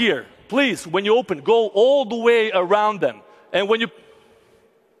player from here, please, when you open, go all the way around them. And when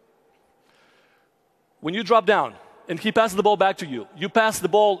you drop down and he passes the ball back to you, you pass the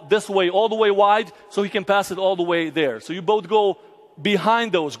ball this way, all the way wide, so he can pass it all the way there. So you both go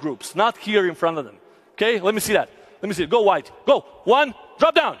behind those groups, not here in front of them. Okay, let me see that. Let me see it. Go wide. Go. 1,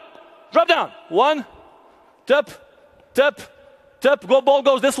 drop down. Drop down. 1, tip, tip, tip. Go, ball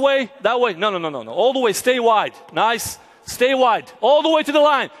goes this way, that way. No. All the way. Stay wide. Nice. Stay wide. All the way to the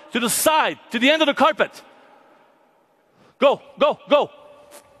line, to the side, to the end of the carpet. Go, go, go.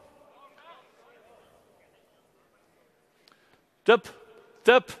 Tip,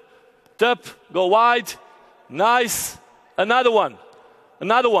 tip, tip. Go wide. Nice. Another one.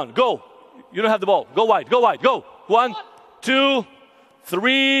 Another one. Go. You don't have the ball. Go wide. Go wide. Go. 1, 2,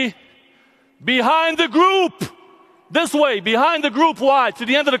 3. Behind the group. This way. Behind the group wide to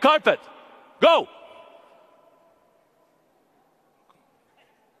the end of the carpet. Go.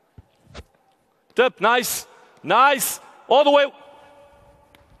 Tip. Nice. Nice. All the way.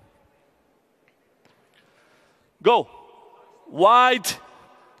 Go. Wide.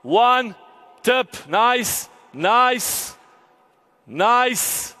 1. Tip. Nice. Nice.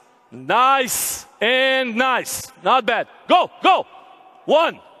 Nice. Nice. And nice. Not bad. Go. Go.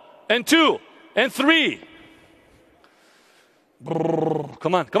 1 and 2 and 3.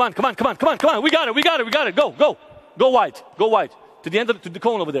 Come on. Come on. Come on. Come on. Come on. Come on. We got it. We got it. We got it. Go. Go. Go wide. Go wide. To the end of to the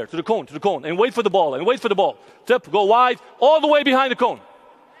cone over there. To the cone. To the cone. And wait for the ball. And wait for the ball. Tip. Go wide. All the way behind the cone.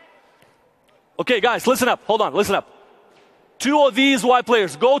 Okay, guys. Listen up. Hold on. Listen up. 2 of these white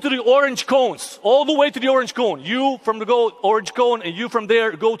players go to the orange cones. All the way to the orange cone. You from the orange cone, and you from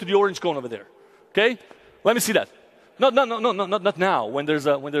there go to the orange cone over there. Okay? Let me see that. No, not now. When there's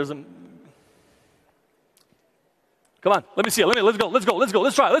a. Come on. Let me see it. Let's go. Let's go. Let's go.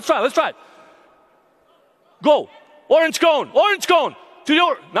 Let's try. Let's try. Let's try. Go. Orange cone. Orange cone. To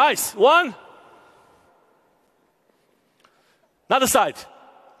your. Nice. 1. Not the side.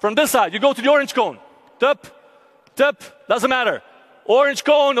 From this side, you go to the orange cone. Tip. Tip. Doesn't matter. Orange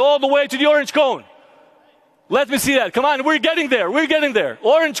cone all the way to the orange cone. Let me see that. Come on. We're getting there. We're getting there.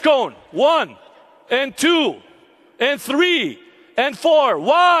 Orange cone. 1 and 2 and 3 and 4.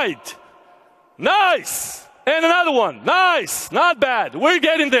 Wide. Nice. And another one. Nice. Not bad. We're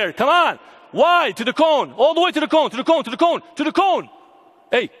getting there. Come on. Wide to the cone. All the way to the cone. To the cone. To the cone. To the cone.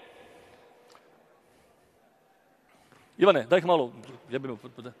 Hey. Ivane, daj malo.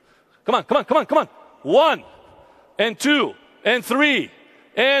 Come on. Come on. Come on. Come on. 1 and 2 and 3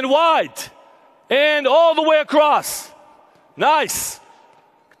 and wide and all the way across. Nice.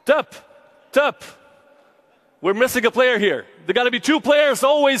 Tip. Tip. We're missing a player here. There got to be 2 players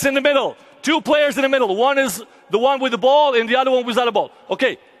always in the middle. 2 players in the middle. One is the one with the ball and the other one without the ball.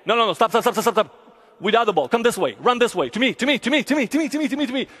 Okay. No. Stop. Without the ball. Come this way. Run this way. To me.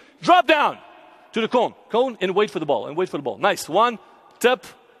 Drop down to the cone. Cone and wait for the ball. Nice. 1. Tip.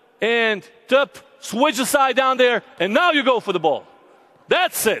 And tip. Switch the side down there. And now you go for the ball.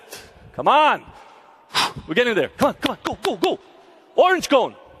 That's it. Come on. We're getting there. Come on. Go. Orange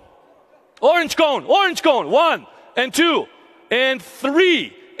cone. Orange cone. 1 and 2 and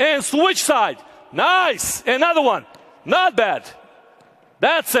 3 and switch side. Nice. Another one. Not bad.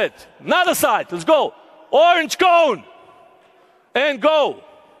 That's it. Another side. Let's go. Orange cone. And go.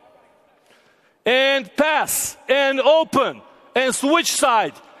 And pass. And open. And switch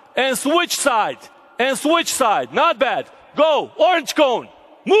side. And switch side. And switch side. Not bad. Go. Orange cone.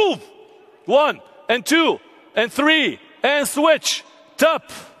 Move. 1 and 2 and 3 and switch. Tip.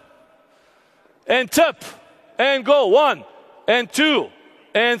 And tip. And go. 1 and 2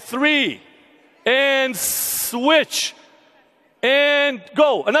 and 3 and switch. And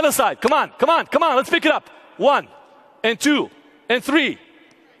go. Another side. Come on. Let's pick it up. 1 and 2 and 3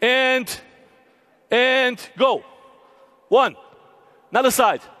 and go. 1. Another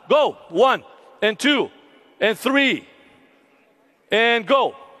side. Go. 1 and 2 and 3 and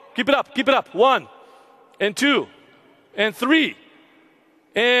go. Keep it up. 1 and 2 and 3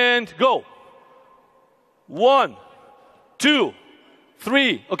 and go. 1, 2,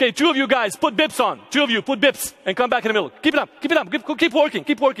 3. Okay, 2 of you guys, put bips on. 2 of you, put bips and come back in the middle. Keep it up. Keep working.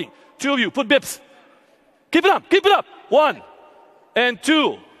 2 of you, put bips. Keep it up. 1 and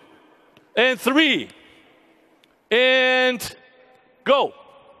 2 and 3 and go.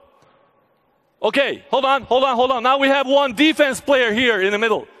 Okay, hold on. Now we have one defense player here in the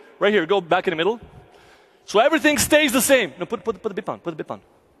middle. Right here, go back in the middle. So everything stays the same. No, put the bip on.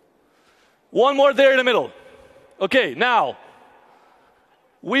 One more there in the middle. Okay, now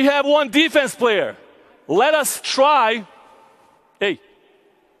we have one defense player. Let us try. Hey.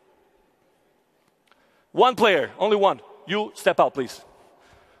 One player, only one. You step out, please.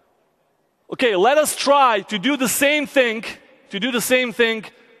 Okay, let us try to do the same thing,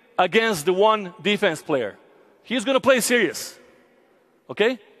 against the one defense player. He's going to play serious.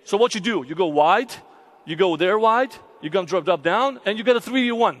 Okay? So what you do, you go wide, you go there wide, you're going to drop down, and you get a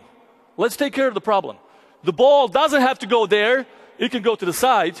 3v1. Let's take care of the problem. The ball doesn't have to go there. It can go to the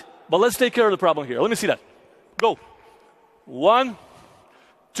side, but let's take care of the problem here. Let me see that. Go. 1,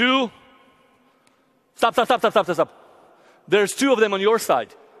 2. Stop. There's 2 of them on your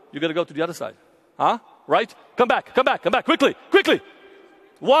side. You got to go to the other side. Huh? Right? Come back. Quickly.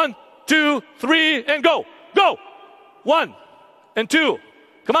 1, 2, 3, and go. 1 and 2.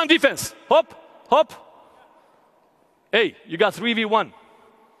 Come on, defense. Hop. Hey, you got 3v1.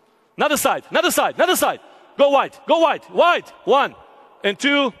 Another side. Go wide. 1 and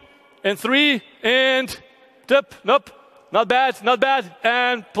 2 and 3 and tip. Nope. Not bad.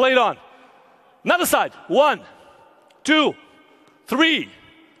 And play it on. Another side. 1, 2, 3,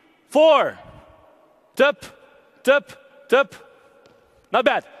 4. Tip. Not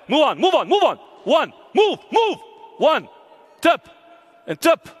bad. Move on. 1. Move. 1. Tip. And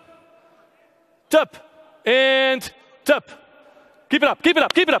tip. And tip. Keep it up.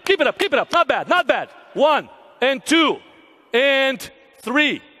 Not bad. 1 and 2 and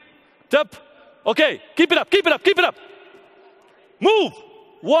 3. Tip. Okay. Keep it up. Move.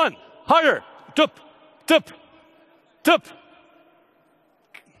 1. Higher. Tip.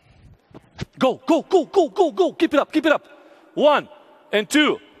 Go. Keep it up. 1 and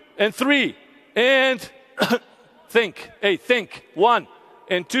 2 and 3 and think. 1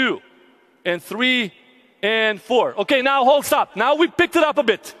 and 2 and 3 and 4. Okay, now hold stop. Now we picked it up a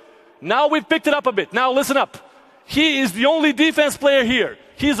bit. Now listen up. He is the only defense player here.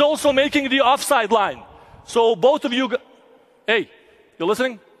 He's also making the offside line. So both of you, hey, you're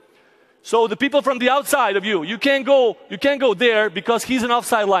listening? So the people from the outside of you can't go there because he's an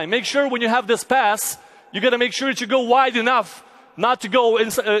offside line. Make sure when you have this pass, you got to make sure that you go wide enough not to go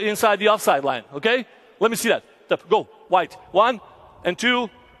inside the offside line. Okay? Let me see that. Go wide. 1 and 2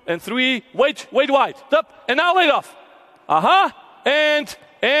 and 3. Wait wide. And now lay it off.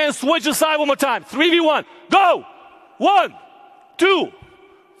 And switch aside one more time. 3v1. Go. 1, 2,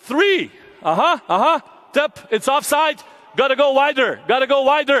 3. It's offside. Gotta go wider.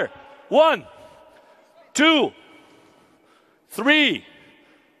 1, 2, 3.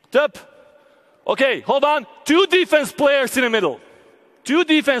 Okay, hold on. 2 defense players in the middle.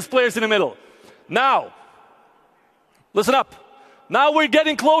 Now, listen up. Now we're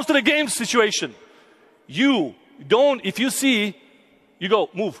getting close to the game situation. If you see, you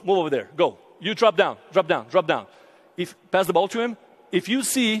go, move over there. Go. You drop down. Pass the ball to him. If you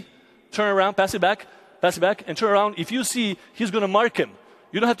see, turn around, pass it back, and turn around. If you see, he's going to mark him.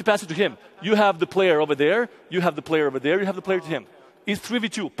 You don't have to pass it to him. You have the player over there. You have the player to him. It's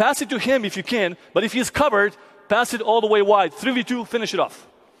 3v2. Pass it to him if you can, but if he's covered, pass it all the way wide. 3v2, finish it off.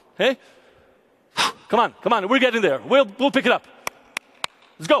 Okay? Come on. We're getting there. We'll pick it up.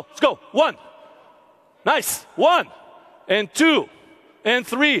 Let's go. 1. Nice. 1 and 2 and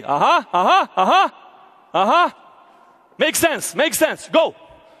 3. Makes sense. Go.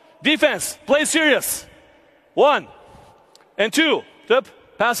 Defense, play serious. 1 and 2.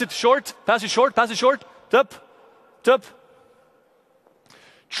 Pass it short.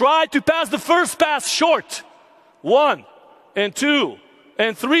 Try to pass the first pass short. 1 and 2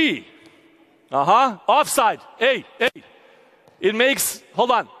 and 3. Offside. Hey.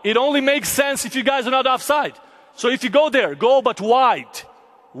 It only makes sense if you guys are not offside. So if you go there, go but wide.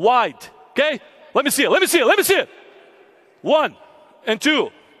 Okay? Let me see it. 1 and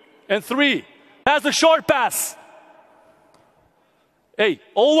 2 and 3. Pass the short pass. Hey,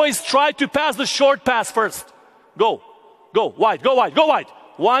 always try to pass the short pass first. Go wide.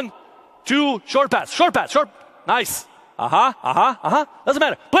 1, 2, short pass. Nice. Doesn't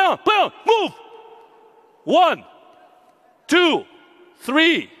matter. Play on. Move. 1, 2,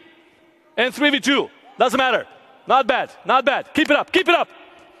 3, and 3v2. Doesn't matter. Not bad. Keep it up.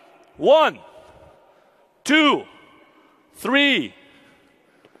 1, 2, 3.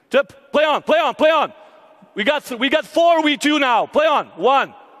 Play on. We got 4v2 now. Play on.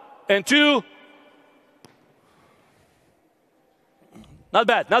 1 and 2. Not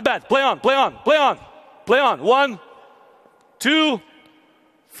bad. Play Play on. 1, 2,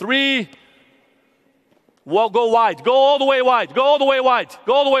 3. Well, go wide. Go all the way wide. Go all the way wide.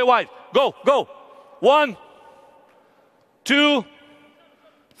 Go all the way wide. Go, go. 1, 2,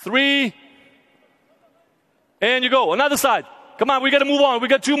 3. And you go. Another side. Come on, we got to move on. We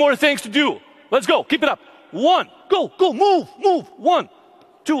got 2 more things to do. Let's go. Keep it up. 1. Go, go. Move, move. 1,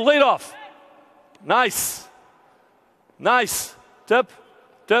 2. Lay it off. Nice. Nice. Tip,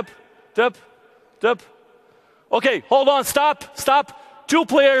 tip, tip, tip. Okay, hold on. Stop, stop. 2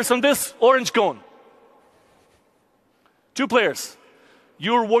 players on this orange cone. 2 players.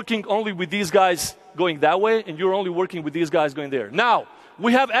 You're working only with these guys going that way, and you're only working with these guys going there. Now,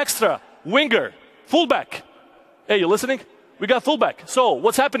 we have extra winger, fullback. Hey, you listening? We got fullback. So,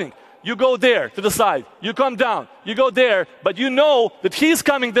 what's happening? You go there to the side. You come down. You go there, but you know that he's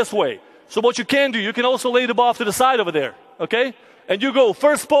coming this way. So what you can do, you can also lay the ball off to the side over there, okay? And you go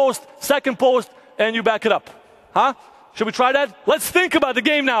first post, second post, and you back it up. Huh? Should we try that? Let's think about the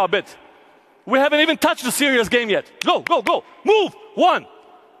game now a bit. We haven't even touched the serious game yet. Go, go, go. Move. 1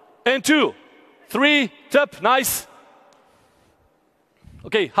 and 2, 3. Tip. Nice.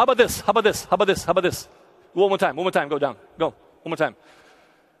 Okay, how about this? How about this? How about this? How about this? One more time. One more time. Go down. Go. One more time.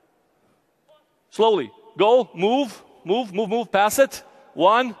 Slowly. Go. Move. Move. Move. Move. Pass it.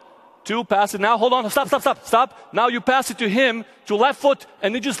 1, 2. Pass it. Now hold on. Stop. Stop. Stop. Stop. Now you pass it to him, to left foot,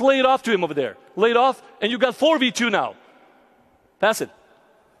 and then just lay it off to him over there. Lay it off, and you got 4v2 now. Pass it.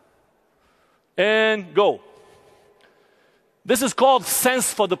 And go. This is called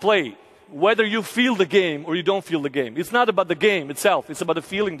sense for the play. Whether you feel the game or you don't feel the game. It's not about the game itself. It's about the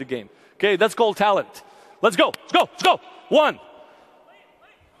feeling the game. Okay, that's called talent. Let's go. Let's go. Let's go. 1,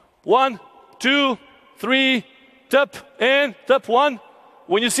 1, 2, 3. Tip and tip. 1.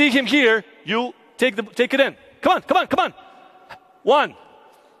 When you see him here, you take it in. Come on. Come on. Come on. 1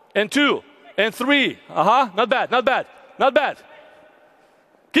 and 2 and 3. Not bad. Not bad. Not bad.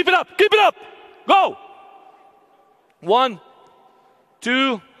 Keep it up. Keep it up. Go. 1,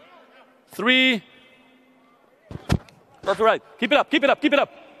 2, 3. That's right. Keep it up. Keep it up. Keep it up.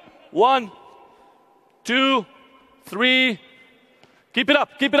 1, 2, 3. Keep it up.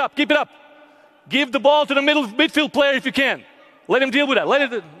 Keep it up. Keep it up. Give the ball to the midfield player if you can. Let him deal with that.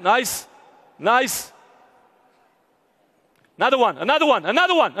 Let it. Nice. Nice. Another one. Another one.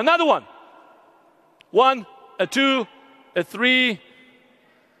 Another one. Another one. 1, a 2, a 3,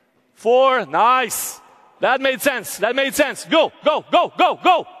 4. Nice. That made sense. That made sense. Go, go, go, go,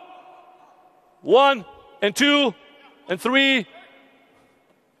 go. 1 and 2 and 3.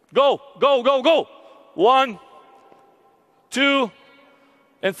 Go, go, go, go. 1, 2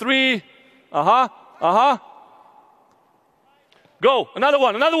 and 3. Go. Another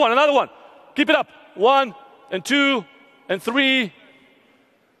one, another one, another one. Keep it up. 1 and 2 and 3.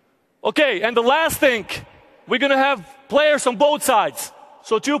 Okay, and the last thing, we're going to have players on both sides.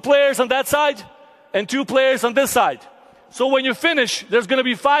 So 2 players on that side and 2 players on this side. So when you finish, there's going to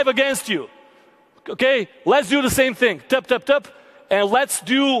be 5 against you. Okay, let's do the same thing. Tip, tip, tip. And let's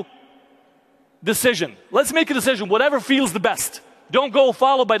do decision. Let's make a decision, whatever feels the best. Don't go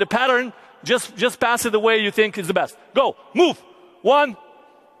follow by the pattern. Just pass it the way you think is the best. Go, move. 1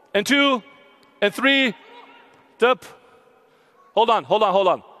 and 2 and 3. Tip. Hold on, hold on, hold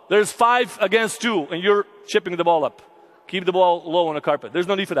on. There's 5 against 2, and you're chipping the ball up. Keep the ball low on the carpet. There's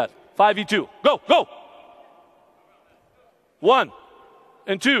no need for that. 5v2. Go, go. 1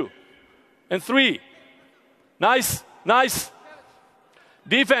 and 2 and 3. Nice, nice.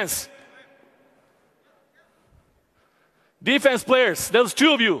 Defense. Defense players, there's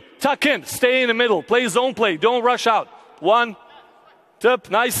 2 of you. Tuck in, stay in the middle. Play zone play. Don't rush out. 1. Tip,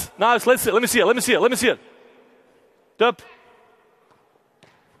 nice, nice. Let's see it. Let me see it. Let me see it. Let me see it. Tip.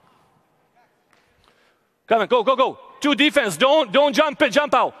 Come on, go, go, go. 2 defense. Don't jump in,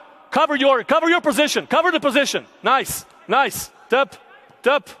 jump out. Cover your position. Cover the position. Nice, nice. Tip,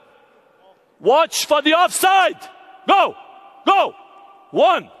 tip. Watch for the offside. Go, go.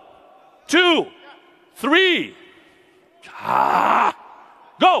 1, 2, 3.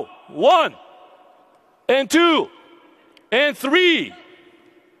 Go. 1 and 2 and 3.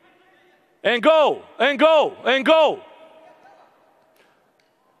 And go, and go, and go.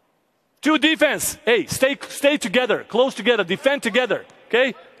 2 defense. Hey, stay together, close together, defend together.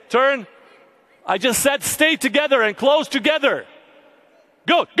 Okay? Turn. I just said stay together and close together.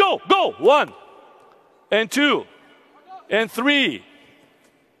 Go, go, go. 1 and 2 and 3.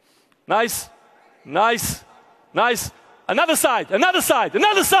 Nice, nice, nice. Another side, another side,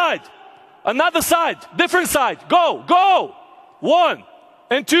 another side. Another side, different side. Go, go. 1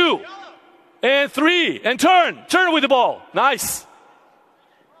 and 2 and 3. And turn with the ball. Nice.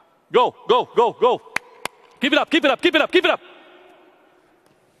 Go, go, go, go. Keep it up, keep it up, keep it up, keep it up.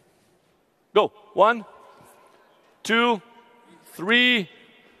 Go. 1, 2, 3,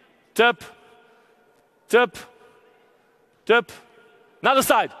 tip, tip, tip. Another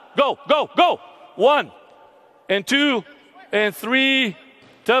side. Go, go, go. 1 and 2 and 3,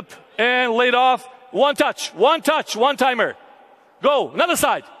 tip, and laid off. One touch, one timer. Go, another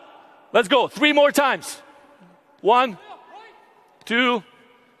side. Let's go, 3 more times. 1, 2.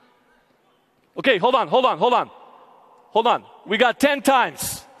 Okay, hold on. We got 10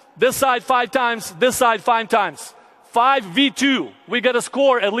 times. This side 5 times, this side 5 times. 5v2. We got to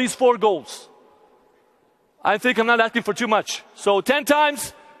score at least 4 goals. I think I'm not asking for too much. So 10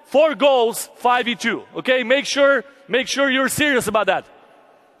 times, 4 goals, 5v2. Okay, make sure you're serious about that.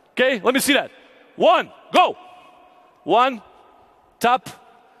 Okay, let me see that. 1, go. 1, tap,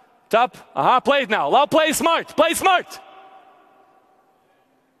 tap. Play it now. Now play smart. Play smart.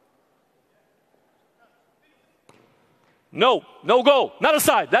 No, no goal. Not a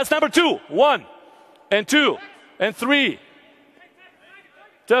side. That's number 2. 1 and 2 and 3.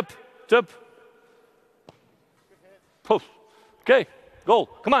 Tip, tip. Okay, goal.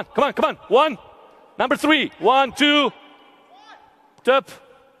 Come on, come on, come on. 1, number 3. 1, 2. Tip,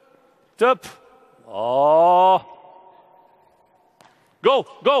 tip. Oh. Go,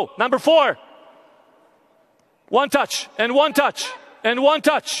 go. Number 4. 1 touch and 1 touch and 1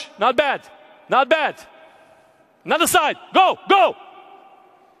 touch. Not bad, not bad. Another side. Go, go.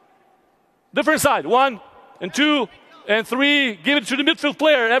 Different side. 1 and 2 and 3. Give it to the midfield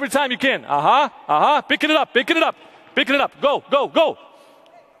player every time you can. Pick it up, pick it up, pick it up. Go, go, go.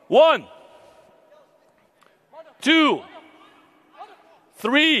 1, 2,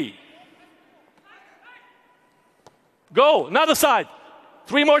 3. Go, another side.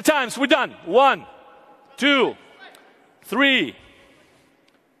 3 more times. We're done. 1, 2, 3.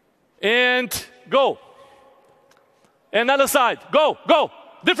 And go. Another side. Go, go.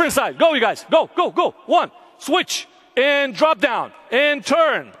 Different side. Go, you guys. Go, go, go. 1. Switch. And drop down. And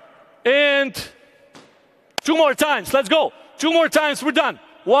turn. And 2 more times. Let's go. 2 more times. We're done.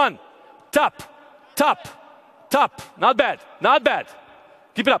 1. Tap. Tap. Tap. Not bad. Not bad.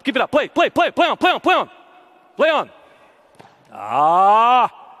 Keep it up. Keep it up. Play. Play. Play. Play on. Play on. Play on. Play on.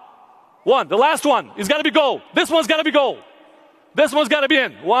 1. The last one is got to be goal. This one's got to be goal. This one's got to be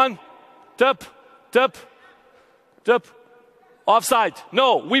in. 1. Tap. Tap. Tip. Offside.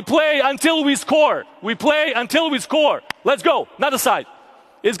 No, we play until we score. We play until we score. Let's go. Another side.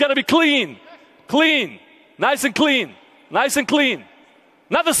 It's going to be clean. Clean. Nice and clean. Nice and clean.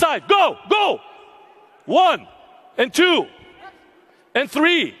 Another side. Go. Go. 1 and 2 and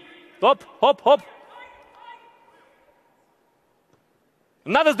 3. Hop, hop, hop.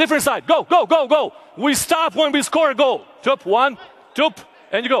 Another different side. Go, go, go, go. We stop when we score a goal. Tup. 1, 2,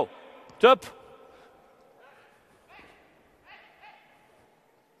 and you go. Tup.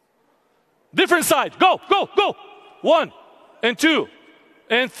 Different side. Go, go, go. 1 and 2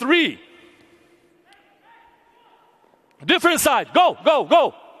 and 3. Different side. Go, go,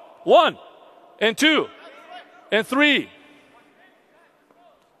 go. 1 and 2 and 3.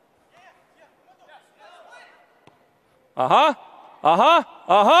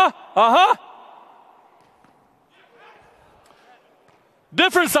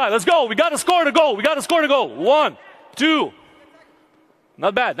 Different side. Let's go. We got to score the goal. We got to score the goal. 1, 2.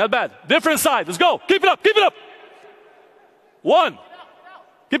 Not bad, not bad. Different side. Let's go. Keep it up, keep it up. 1.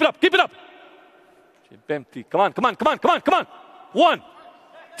 Keep it up, keep it up. Empty. Come on, come on, come on, come on, come on. 1.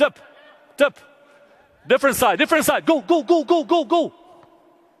 Tip, tip. Different side, different side. Go, go, go, go, go, go.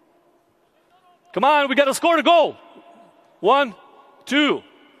 Come on, we got to score the goal. 1, 2,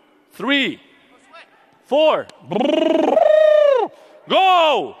 3, 4.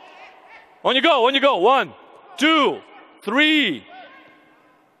 Go. On you go, on you go. 1, 2, 3.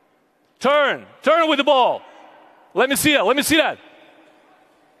 Turn. Turn with the ball. Let me see that. Let me see that.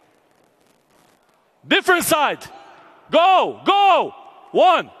 Different side. Go. Go.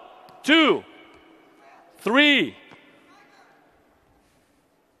 1, 2, 3.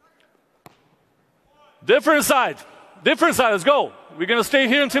 Different side. Different side. Let's go. We're going to stay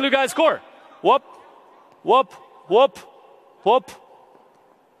here until you guys score. Whoop. Whoop. Whoop. Whoop.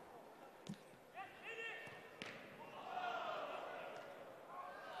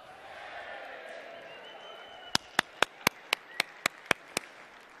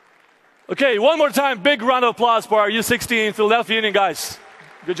 Okay, one more time, big round of applause for our U16 Philadelphia Union guys.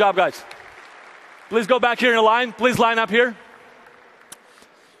 Good job, guys. Please go back here in a line. Please line up here.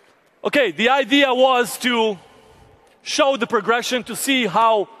 Okay, the idea was to show the progression, to see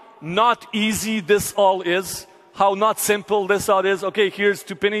how not easy this all is. how not simple this out is. Okay, here's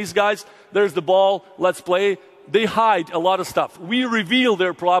 2 pennies, guys. There's the ball. Let's play. They hide a lot of stuff. We reveal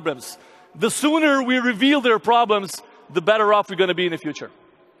their problems. The sooner we reveal their problems, the better off we're going to be in the future.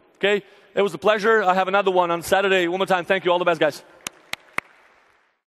 Okay? It was a pleasure. I have another one on Saturday. One more time, thank you. All the best, guys.